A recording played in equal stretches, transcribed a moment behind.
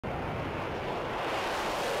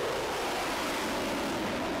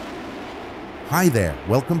Hi there,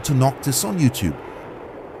 welcome to Nauctis on YouTube.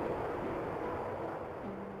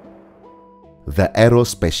 The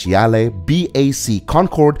𝗤𝗂𝗂𝗂𝗂𝗂𝗂𝗂𝗂𝗂𝗂𝗂𝗂𝗂𝗂𝗂𝗂𝗂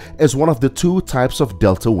Concorde is one of the two types of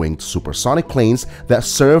delta-winged supersonic planes that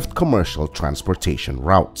served commercial transportation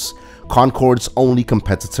routes. Concorde's only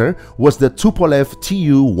competitor was the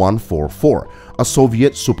𝗤𝗂𝗂𝗂𝗂𝗂𝗂144, a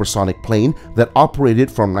Soviet supersonic plane that operated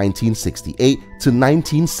from 1968 to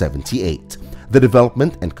 1978. The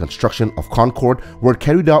development and construction of Concorde were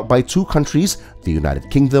carried out by two countries, the United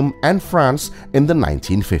Kingdom and France, in the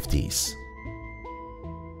 1950s.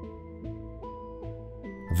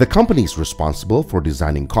 The companies responsible for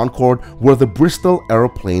designing Concorde were the Bristol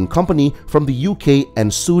Aeroplane Company from the UK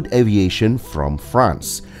and Sud Aviation from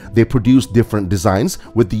France. They produced different designs,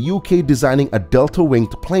 with the UK designing a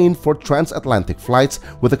delta-winged plane for transatlantic flights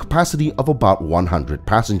with a capacity of about 100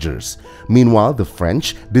 passengers. Meanwhile, the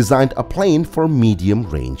French designed a plane for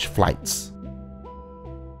medium-range flights.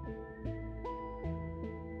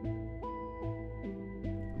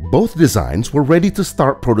 Both designs were ready to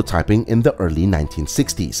start prototyping in the early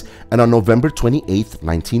 1960s, and on November 28,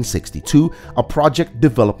 1962, a project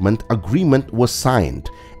development agreement was signed.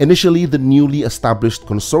 Initially, the newly established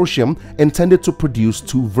consortium intended to produce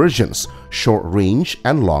two versions, short-range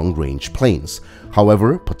and long-range planes.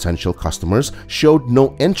 However, potential customers showed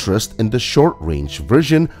no interest in the short-range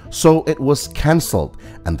version, so it was cancelled,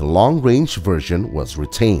 and the long-range version was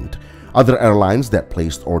retained. Other airlines that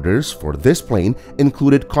placed orders for this plane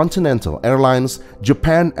included Continental Airlines,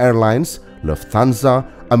 Japan Airlines, Lufthansa,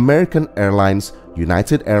 American Airlines,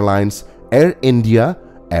 United Airlines, Air India,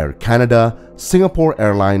 Air Canada, Singapore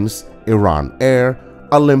Airlines, Iran Air,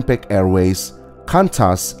 Olympic Airways,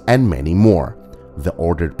 Qantas, and many more. The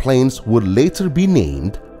ordered planes would later be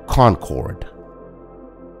named Concorde.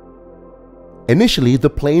 Initially, the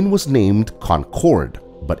plane was named Concorde,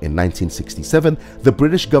 but in 1967, the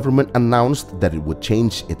British government announced that it would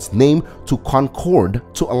change its name to Concorde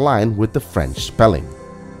to align with the French spelling.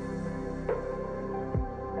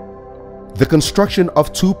 The construction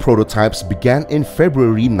of two prototypes began in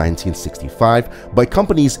February 1965 by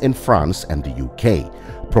companies in France and the UK.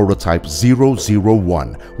 Prototype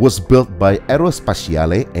 001 was built by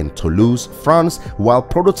𝗤𝗂𝗂𝗂𝗂𝗂𝗂𝗂𝗂 in Toulouse, France, while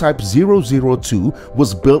prototype 002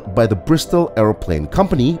 was built by the Bristol Aeroplane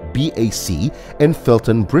Company (BAC) in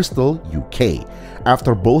Filton, Bristol, UK.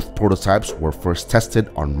 After both prototypes were first tested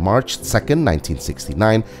on March 2,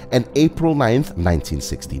 1969 and April 9,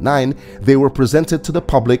 1969, they were presented to the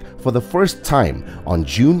public for the first time on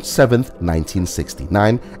June 7,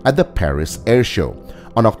 1969 at the Paris Air Show.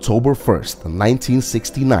 On October 1,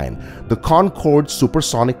 1969, the Concorde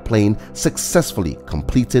supersonic plane successfully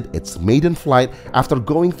completed its maiden flight after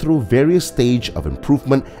going through various stages of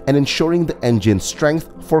improvement and ensuring the engine strength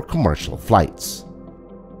for commercial flights.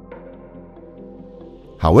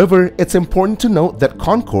 However, it's important to note that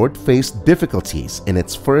Concorde faced difficulties in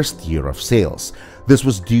its first year of sales. This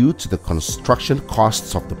was due to the construction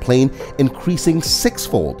costs of the plane increasing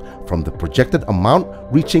sixfold from the projected amount,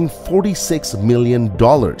 reaching $46 million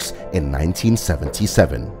in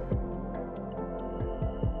 1977.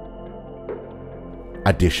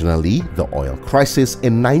 Additionally, the oil crisis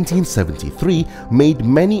in 1973 made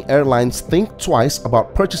many airlines think twice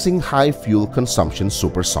about purchasing high fuel consumption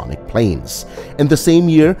supersonic planes. In the same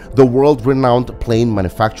year, the world-renowned plane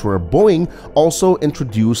manufacturer Boeing also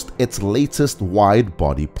introduced its latest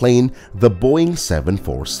wide-body plane, the Boeing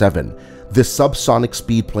 747. This subsonic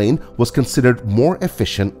speed plane was considered more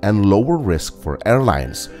efficient and lower risk for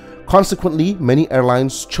airlines. Consequently, many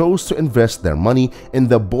airlines chose to invest their money in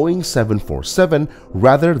the Boeing 747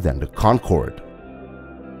 rather than the Concorde.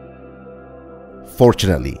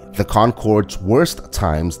 Fortunately, the Concorde's worst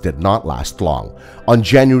times did not last long. On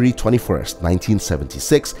January 21,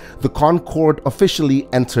 1976, the Concorde officially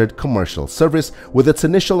entered commercial service, with its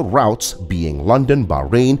initial routes being London,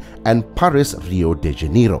 Bahrain, and Paris, Rio de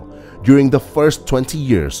Janeiro. During the first 20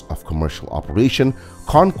 years of commercial operation,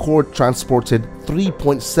 Concorde transported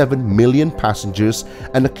 3.7 million passengers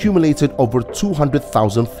and accumulated over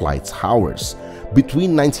 200,000 flight hours.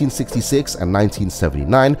 Between 1966 and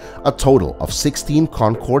 1979, a total of 16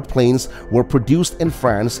 Concorde planes were produced in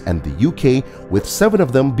France and the UK, with 7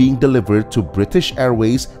 of them being delivered to British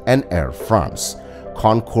Airways and Air France.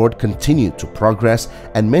 Concorde continued to progress,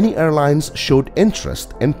 and many airlines showed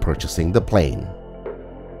interest in purchasing the plane.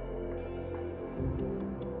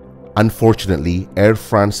 Unfortunately, Air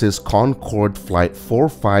France's Concorde Flight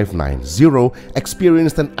 4590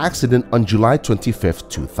 experienced an accident on July 25,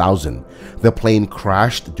 2000. The plane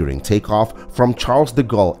crashed during takeoff from Charles de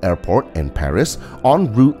Gaulle Airport in Paris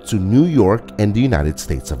en route to New York in the United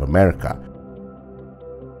States of America.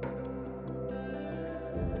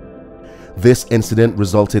 This incident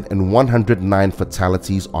resulted in 109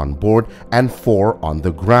 fatalities on board and 4 on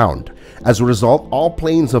the ground. As a result, all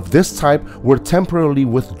planes of this type were temporarily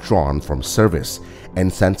withdrawn from service.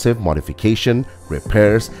 Intensive modification,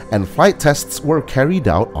 repairs, and flight tests were carried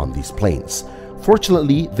out on these planes.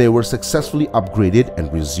 Fortunately, they were successfully upgraded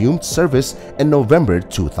and resumed service in November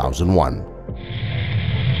 2001.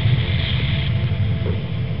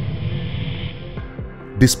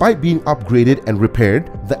 Despite being upgraded and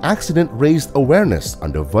repaired, the accident raised awareness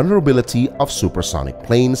on the vulnerability of supersonic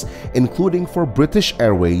planes, including for British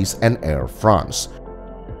Airways and Air France.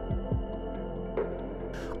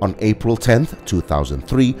 On April 10,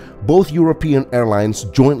 2003, both European airlines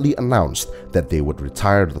jointly announced that they would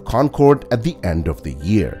retire the Concorde at the end of the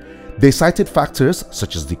year. They cited factors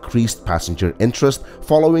such as decreased passenger interest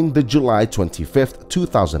following the July 25,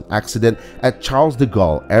 2000 accident at Charles de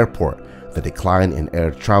Gaulle Airport, the decline in air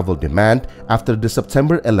travel demand after the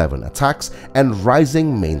September 11 attacks, and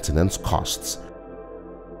rising maintenance costs.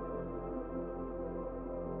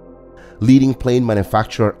 Leading plane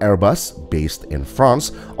manufacturer Airbus, based in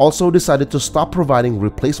France, also decided to stop providing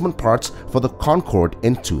replacement parts for the Concorde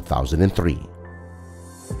in 2003.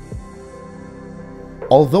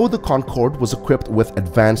 Although the Concorde was equipped with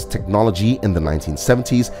advanced technology in the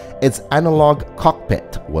 1970s, its analog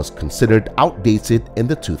cockpit was considered outdated in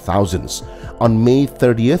the 2000s. On May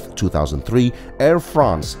 30, 2003, Air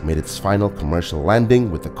France made its final commercial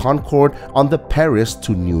landing with the Concorde on the Paris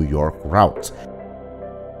to New York route.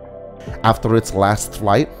 After its last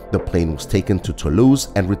flight, the plane was taken to Toulouse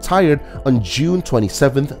and retired on June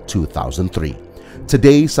 27, 2003.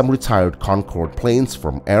 Today, some retired Concorde planes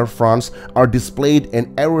from Air France are displayed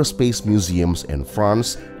in aerospace museums in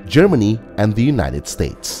France, Germany, and the United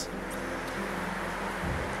States.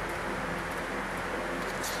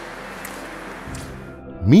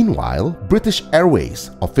 Meanwhile, British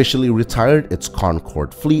Airways officially retired its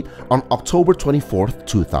Concorde fleet on October 24,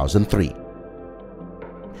 2003.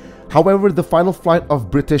 However, the final flight of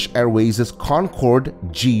British Airways' Concorde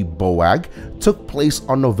𝗤𝗂𝗃𝗀𝗃 took place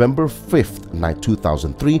on November 5,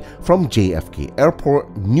 2003 from JFK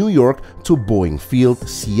Airport, New York to Boeing Field,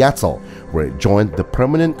 Seattle, where it joined the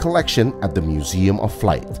permanent collection at the Museum of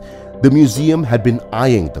Flight. The museum had been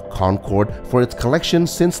eyeing the Concorde for its collection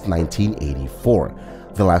since 1984.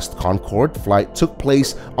 The last Concorde flight took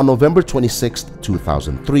place on November 26,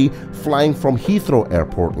 2003, flying from Heathrow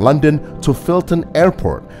Airport, London to Filton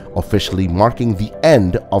Airport, officially marking the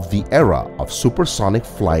end of the era of supersonic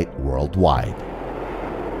flight worldwide.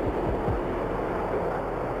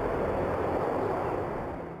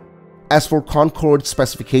 As for Concorde's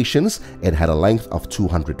specifications, it had a length of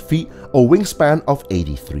 200 feet, a wingspan of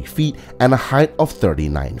 83 feet, and a height of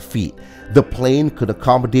 39 feet. The plane could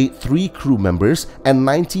accommodate 3 crew members and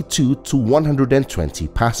 92 to 120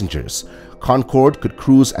 passengers. Concorde could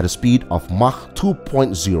cruise at a speed of Mach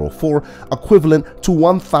 2.04, equivalent to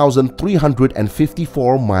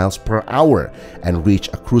 1,354 miles per hour, and reach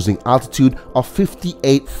a cruising altitude of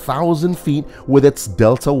 58,000 feet with its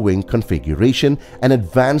delta wing configuration and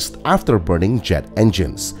advanced afterburning jet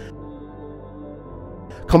engines.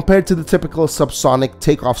 Compared to the typical subsonic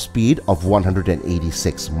takeoff speed of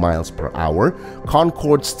 186 miles per hour,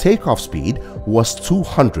 Concorde's takeoff speed was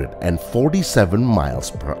 247 miles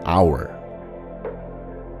per hour.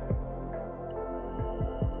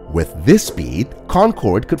 With this speed,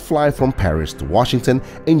 Concorde could fly from Paris to Washington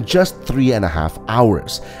in just 3.5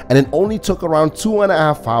 hours, and it only took around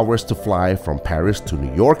 2.5 hours to fly from Paris to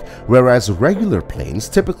New York, whereas regular planes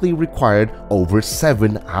typically required over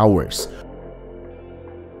 7 hours.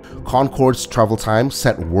 Concorde's travel time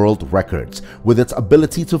set world records with its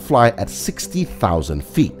ability to fly at 60,000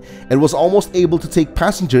 feet. It was almost able to take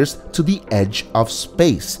passengers to the edge of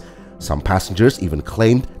space. Some passengers even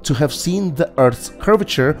claimed to have seen the Earth's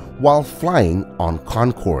curvature while flying on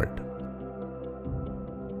Concorde.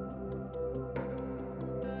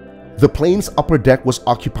 The plane's upper deck was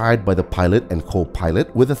occupied by the pilot and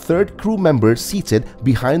co-pilot, with a third crew member seated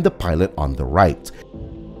behind the pilot on the right.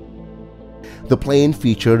 The plane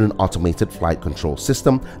featured an automated flight control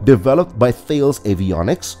system developed by Thales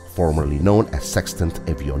Avionics, formerly known as Sextant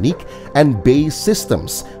Avionique, and 𝗖𝗍𝗃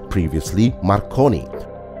Systems, previously Marconi.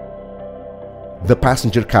 The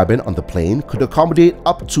passenger cabin on the plane could accommodate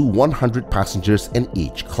up to 100 passengers in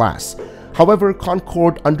each class. However,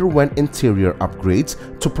 Concorde underwent interior upgrades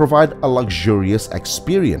to provide a luxurious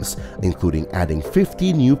experience, including adding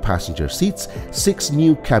 50 new passenger seats, 6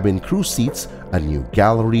 new cabin crew seats, a new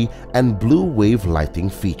gallery, and blue wave lighting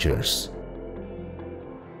features.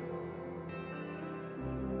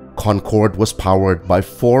 Concorde was powered by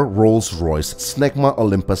 4 Rolls-Royce Snecma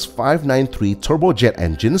Olympus 593 turbojet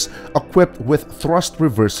engines equipped with thrust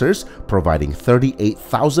reversers, providing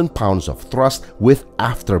 38,000 pounds of thrust with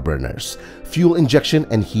afterburners. Fuel injection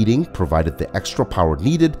and heating provided the extra power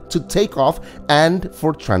needed to take off and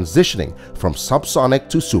for transitioning from subsonic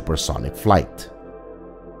to supersonic flight.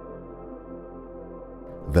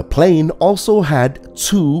 The plane also had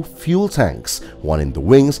 2 fuel tanks, one in the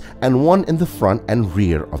wings and one in the front and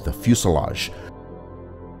rear of the fuselage.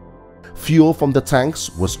 Fuel from the tanks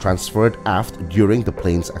was transferred aft during the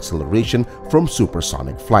plane's acceleration from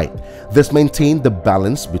supersonic flight. This maintained the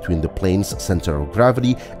balance between the plane's center of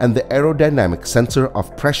gravity and the aerodynamic center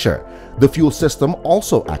of pressure. The fuel system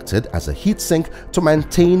also acted as a heat sink to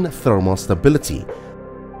maintain thermal stability.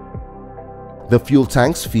 The fuel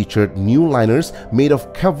tanks featured new liners made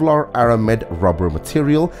of Kevlar aramid rubber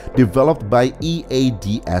material developed by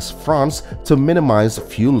EADS France to minimize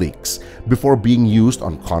fuel leaks. Before being used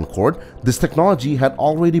on Concorde, this technology had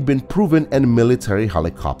already been proven in military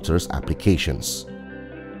helicopters applications.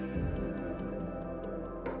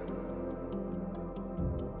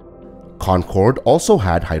 Concorde also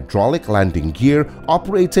had hydraulic landing gear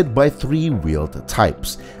operated by 3-wheeled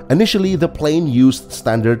types. Initially, the plane used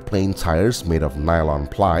standard plane tires made of nylon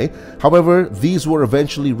ply. However, these were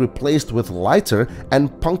eventually replaced with lighter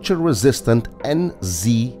and puncture-resistant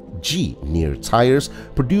NZG near tires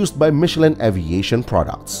produced by Michelin Aviation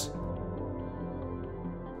Products.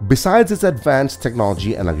 Besides its advanced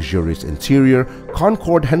technology and luxurious interior,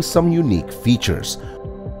 Concorde had some unique features.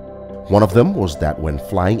 One of them was that when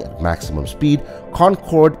flying at maximum speed,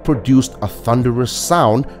 Concorde produced a thunderous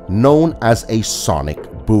sound known as a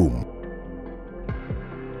sonic boom.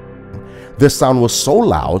 This sound was so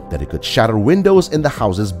loud that it could shatter windows in the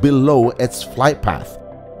houses below its flight path.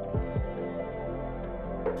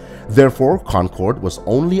 Therefore, Concorde was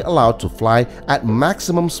only allowed to fly at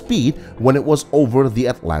maximum speed when it was over the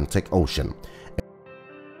Atlantic Ocean.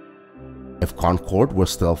 If Concorde was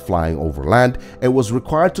still flying over land, it was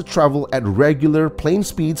required to travel at regular plane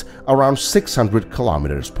speeds around 600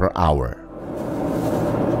 kilometers per hour.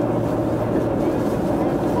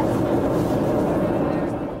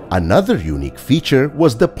 Another unique feature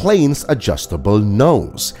was the plane's adjustable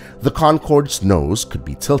nose. The Concorde's nose could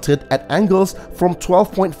be tilted at angles from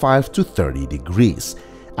 12.5 to 30 degrees.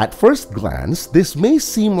 At first glance, this may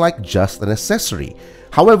seem like just an accessory.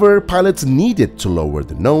 However, pilots needed to lower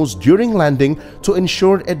the nose during landing to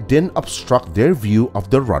ensure it didn't obstruct their view of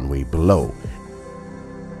the runway below.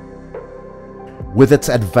 With its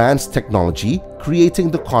advanced technology,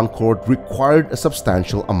 creating the Concorde required a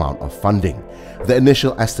substantial amount of funding. The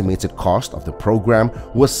initial estimated cost of the program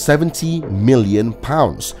was £70 million,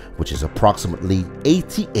 which is approximately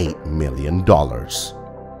 $88 million.